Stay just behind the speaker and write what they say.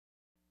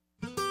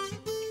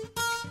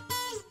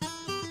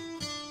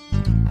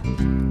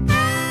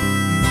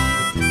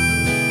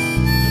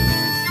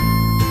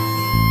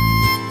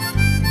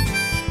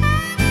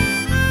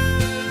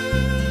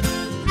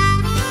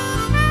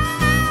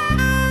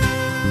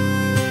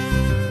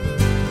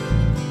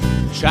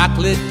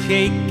chocolate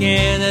cake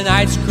and an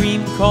ice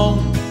cream cone,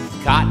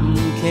 cotton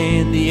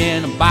candy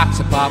and a box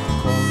of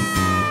popcorn.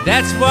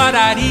 That's what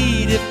I'd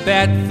eat if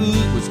bad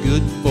food was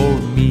good for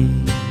me.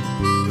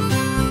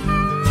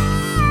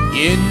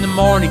 In the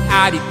morning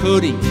I'd eat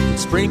pudding with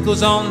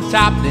sprinkles on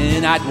top,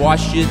 then I'd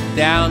wash it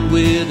down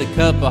with a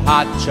cup of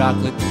hot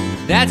chocolate.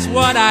 That's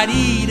what I'd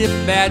eat if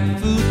bad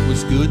food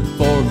was good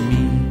for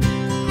me.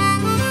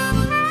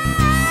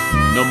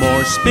 No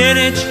more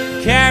spinach,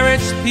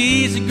 carrots,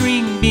 peas, and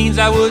green beans.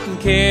 I wouldn't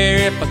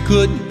care if I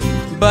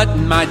couldn't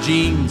button my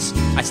jeans.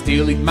 I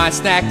still eat my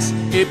snacks,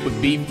 it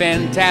would be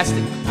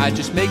fantastic. I'd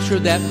just make sure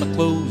that my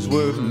clothes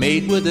were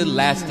made with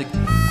elastic.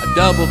 A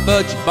double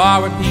fudge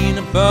bar with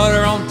peanut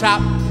butter on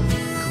top,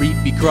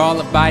 creepy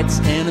crawler bites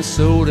and a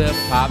soda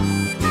pop.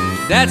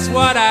 That's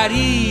what I'd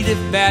eat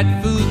if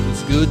bad food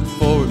was good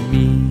for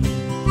me.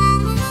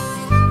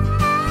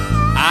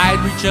 I'd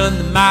reach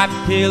under my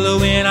pillow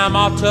when I'm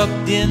all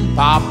tucked in,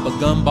 pop a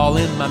gumball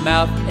in my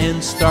mouth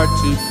and start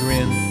to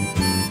grin.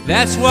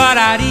 That's what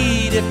I'd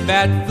eat if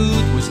bad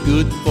food was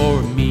good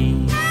for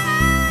me.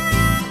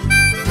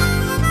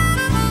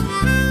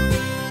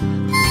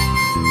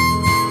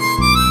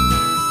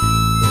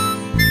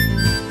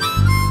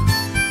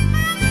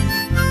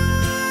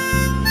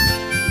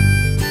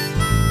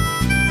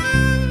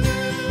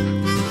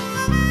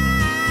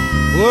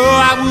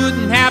 Oh, I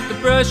wouldn't have to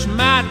brush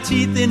my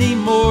teeth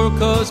anymore,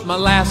 'cause my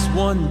last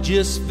one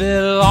just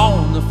fell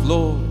on the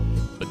floor.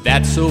 But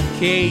that's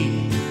okay,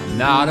 I'm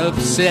not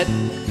upset.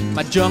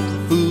 My junk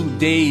food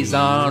days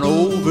aren't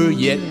over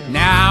yet.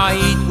 Now I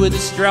eat with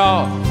a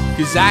straw,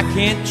 'cause I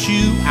can't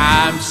chew.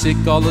 I'm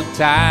sick all the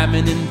time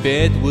and in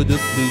bed with the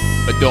flu.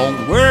 But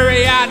don't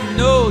worry, I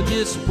know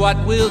just what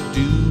will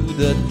do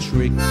the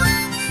trick.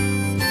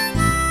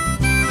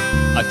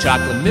 A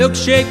chocolate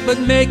milkshake, but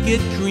make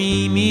it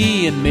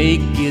creamy and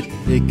make it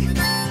thick.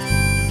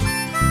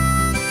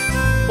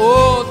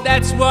 Oh,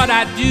 that's what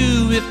I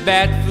do with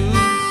bad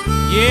food.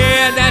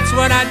 Yeah, that's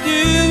what I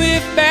do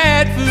with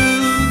bad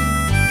food.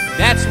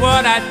 That's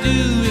what I do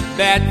if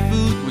bad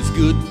food was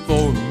good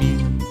for me.